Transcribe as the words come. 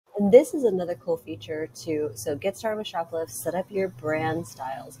And this is another cool feature so get started with Shoplift, set up your brand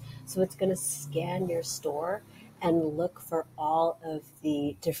styles. So it's going to scan your store and look for all of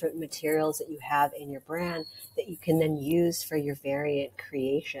the different materials that you have in your brand that you can then use for your variant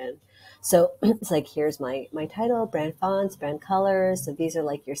creation. So it's like, here's my title, brand fonts, brand colors. So these are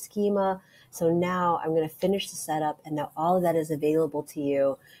like your schema. So now I'm going to finish the setup, and now all of that is available to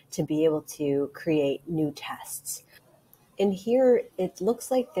you to be able to create new tests. In here, it looks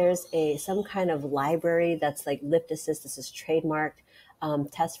like there's some kind of library that's like Lift Assist. This is trademarked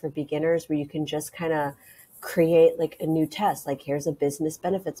test for beginners, where you can just kind of create like a new test. Like, here's a business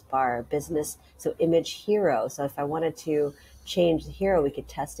benefits bar, so image hero. So if I wanted to change the hero, we could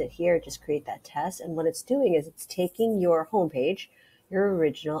test it here, just create that test. And what it's doing is it's taking your homepage, your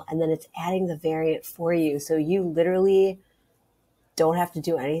original, and then it's adding the variant for you. So you literally don't have to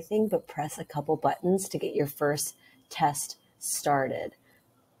do anything but press a couple buttons to get your first test started.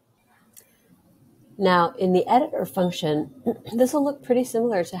 Now, in the editor function, this will look pretty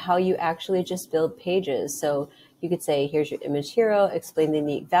similar to how you actually just build pages. So you could say, here's your image hero, explain the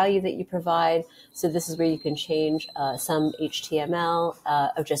unique value that you provide. So this is where you can change some HTML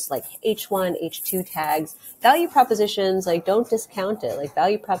of just like H1, H2 tags. Value propositions, like, don't discount it. Like,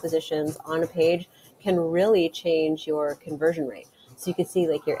 value propositions on a page can really change your conversion rate. So you can see,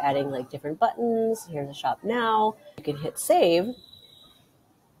 like, you're adding like different buttons. Here's a shop now. You can hit save.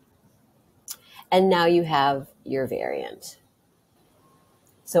 And now you have your variant.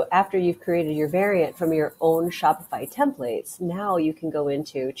 So after you've created your variant from your own Shopify templates, now you can go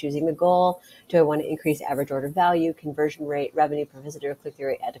into choosing the goal. Do I want to increase average order value, conversion rate, revenue per visitor, click-through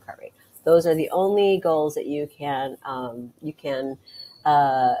rate, add to cart rate? Those are the only goals that you can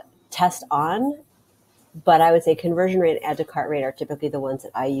test on. But I would say conversion rate and add to cart rate are typically the ones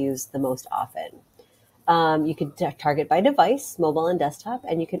that I use the most often. You can target by device, mobile and desktop,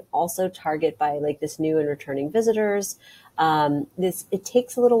 and you can also target by like this new and returning visitors. It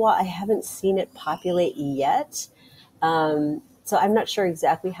takes a little while. I haven't seen it populate yet. So I'm not sure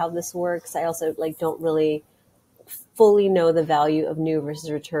exactly how this works. I also don't really fully know the value of new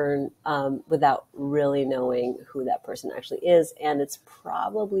versus return without really knowing who that person actually is. And it's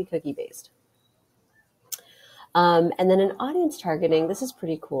probably cookie based. And then in audience targeting, this is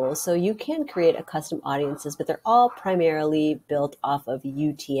pretty cool. So you can create a custom audiences, but they're all primarily built off of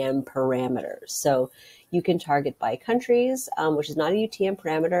UTM parameters. So you can target by countries, which is not a UTM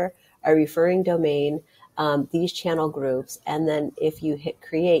parameter, a referring domain, these channel groups. And then if you hit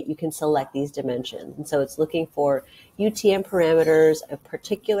create, you can select these dimensions. And so it's looking for UTM parameters, a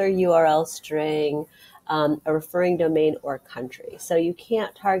particular URL string, a referring domain, or country. So you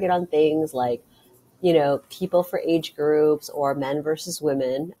can't target on things like people for age groups or men versus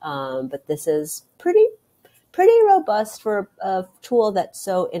women. But this is pretty robust for a tool that's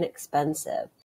so inexpensive.